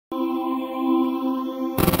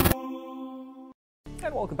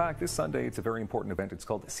And welcome back. This Sunday, it's a very important event. It's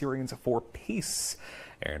called Syrians for Peace.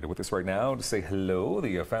 And with us right now to say hello,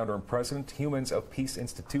 the founder and president, Humans of Peace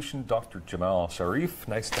Institution, Dr. Jamal Alsharif.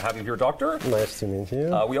 Nice to have you here, doctor. Nice to meet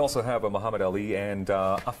you. We also have Muhammad Ali and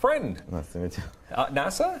a friend. Nice to meet you.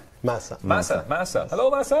 Nasa? Masa. Masa. Hello,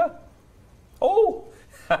 Masa. Oh,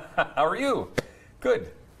 how are you? Good.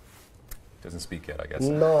 Doesn't speak yet, I guess.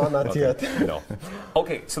 No, not yet. No.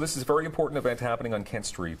 Okay, so this is a very important event happening on Kent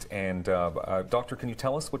Street. And Doctor, can you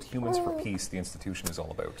tell us what Humans for Peace, the institution, is all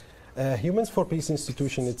about? Humans for Peace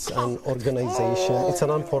Institution, it's an organization, it's a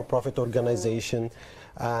non-for-profit organization,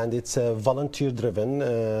 and it's volunteer-driven.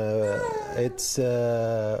 It's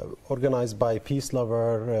organized by peace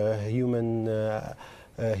lover, human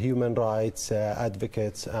rights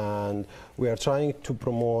advocates, and we are trying to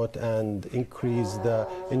promote and increase the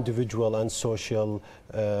individual and social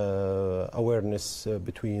awareness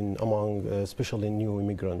among especially new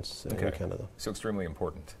immigrants in Canada. So extremely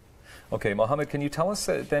important. Okay, Mohammed, can you tell us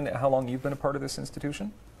then how long you've been a part of this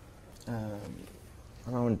institution?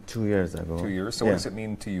 Around 2 years ago. 2 years. So what does it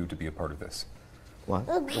mean to you to be a part of this? What?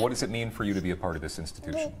 What does it mean for you to be a part of this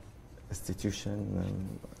institution?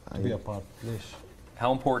 Institution. To be a part.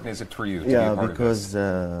 How important is it for you to be a part because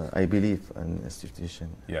of this? I believe in institution.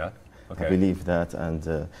 Yeah. Okay. I believe that,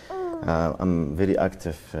 and I'm very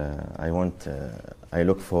active. I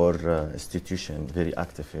look for institution very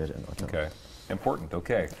active here in Ottawa. Okay. Important.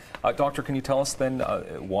 Okay. Doctor, can you tell us then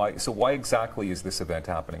why exactly is this event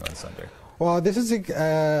happening on Sunday? Well,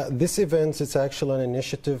 this event is actually an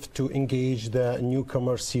initiative to engage the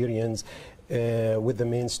newcomer Syrians with the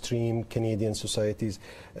mainstream Canadian societies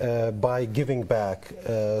by giving back.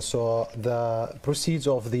 So the proceeds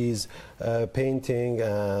of these painting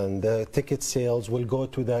and the ticket sales will go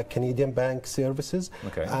to the Canadian Bank Services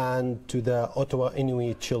and to the Ottawa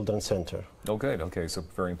Inuit Children's Center. Oh, good. Okay, so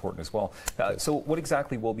very important as well. So what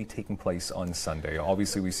exactly will be taking place on Sunday?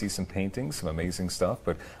 Obviously, we see some paintings, some amazing stuff,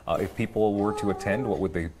 but if people were to attend, what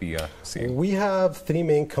would they be seeing? We have three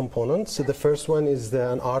main components. So the first one is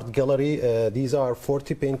an art gallery. These are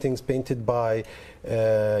 40 paintings painted by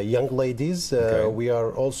young ladies. We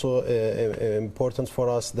are also important for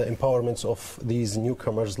us the empowerments of these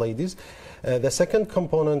newcomers ladies. The second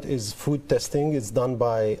component is food testing. It's done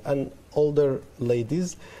by an older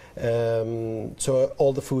ladies. So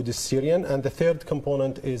all the food is Syrian, and the third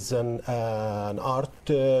component is an art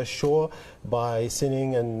show by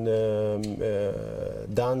singing and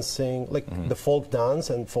dancing, like the folk dance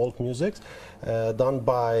and folk music, done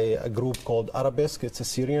by a group called Arabesque. It's a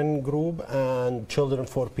Syrian group, and Children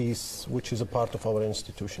for Peace, which is a part of our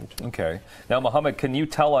institution too. Okay. Now, Mohammed, can you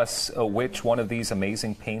tell us which one of these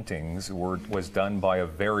amazing paintings was done by a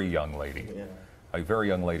very young lady? Yeah. A very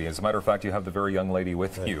young lady. As a matter of fact, you have the very young lady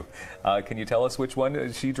with you. Can you tell us which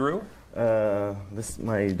one she drew? This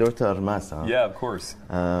my daughter Masa. Yeah, of course.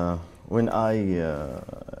 When I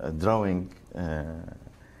drawing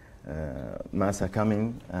Masa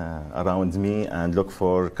coming around me and look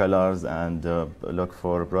for colors and look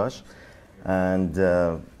for brush, and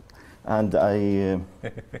I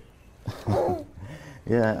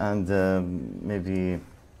maybe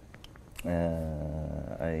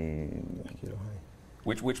I.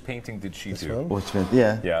 Which painting did she do? Which one?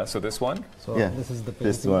 Yeah. Yeah, so this one? So this is the painting.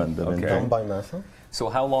 This one. Done by Masa. So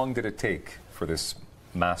how long did it take for this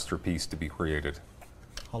masterpiece to be created?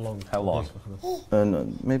 How long? How long?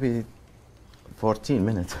 Maybe 14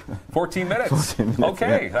 minutes. 14 minutes? 14 minutes.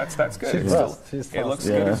 Okay, that's good. It looks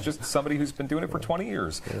good. It's just somebody who's been doing it for 20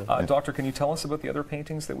 years. Doctor, can you tell us about the other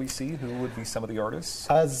paintings that we see? Who would be some of the artists?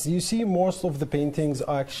 As you see, most of the paintings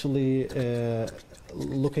are actually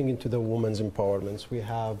looking into the women's empowerments. We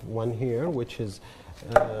have one here, which is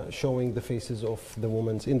showing the faces of the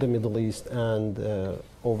women in the Middle East and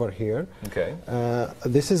over here. Okay.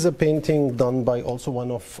 This is a painting done by also one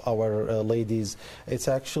of our ladies. It's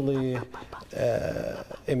actually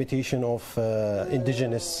imitation of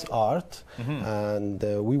indigenous art, and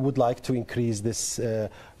we would like to increase this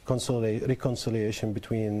reconciliation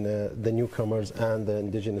between the newcomers and the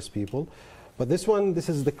indigenous people. But this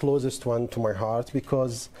is the closest one to my heart,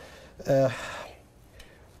 because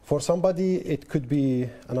for somebody it could be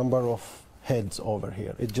a number of heads over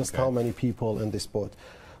here. It's just how many people in this boat.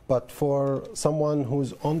 But for someone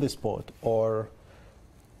who's on this boat or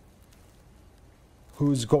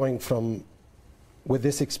who's going with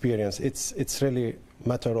this experience, it's really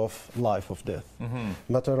matter of life or death,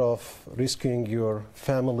 matter of risking your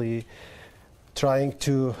family, trying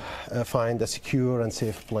to find a secure and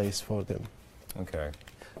safe place for them. Okay.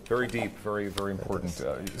 Very deep, very, very important.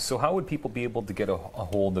 So how would people be able to get a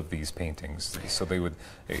hold of these paintings? So they would,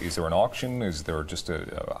 is there an auction? Is there just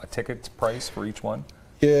a ticket price for each one?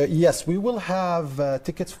 Yes, we will have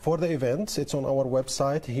tickets for the event. It's on our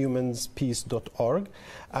website, humanspeace.org.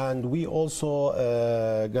 And we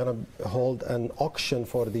also gonna hold an auction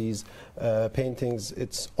for these paintings.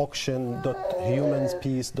 It's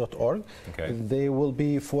auction.humanspeace.org. Okay. They will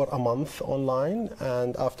be for a month online,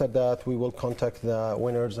 and after that we will contact the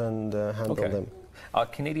winners and handle them.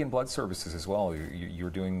 Canadian Blood Services as well.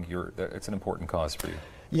 You're doing it's an important cause for you.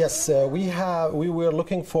 Yes, we were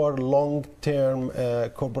looking for long-term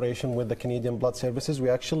cooperation with the Canadian Blood Services.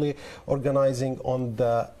 We're actually organizing on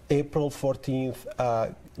the April 14th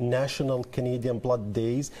National Canadian Blood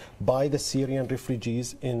Days by the Syrian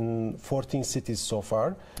refugees in 14 cities so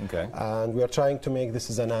far. Okay. And we are trying to make this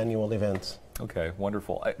as an annual event. Okay,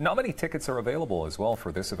 wonderful. Not many tickets are available as well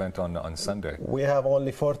for this event on Sunday. We have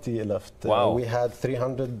only 40 left. Wow. We had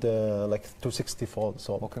 300, like 260 full.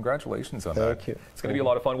 So. Well, congratulations on that. Thank you. It's going to be a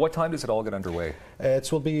lot of fun. What time does it all get underway?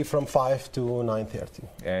 It will be from 5 to 9:30.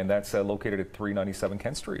 And that's located at 397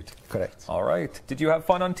 Kent Street. Correct. All right. Did you have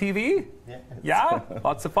fun on TV? Yeah. Yeah?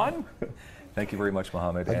 Lots of fun? Thank you very much,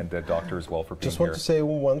 Mohammed, and Doctor as well for being here. Just want to say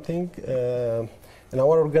one thing. In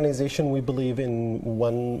our organization, we believe in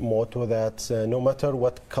one motto that no matter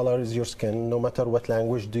what color is your skin, no matter what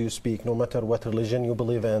language do you speak, no matter what religion you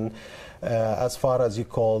believe in, as far as you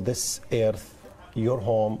call this earth your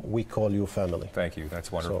home, we call you family. Thank you.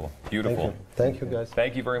 That's wonderful. So, beautiful. Thank you, guys.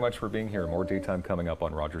 Thank you very much for being here. More daytime coming up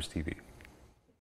on Rogerts TV.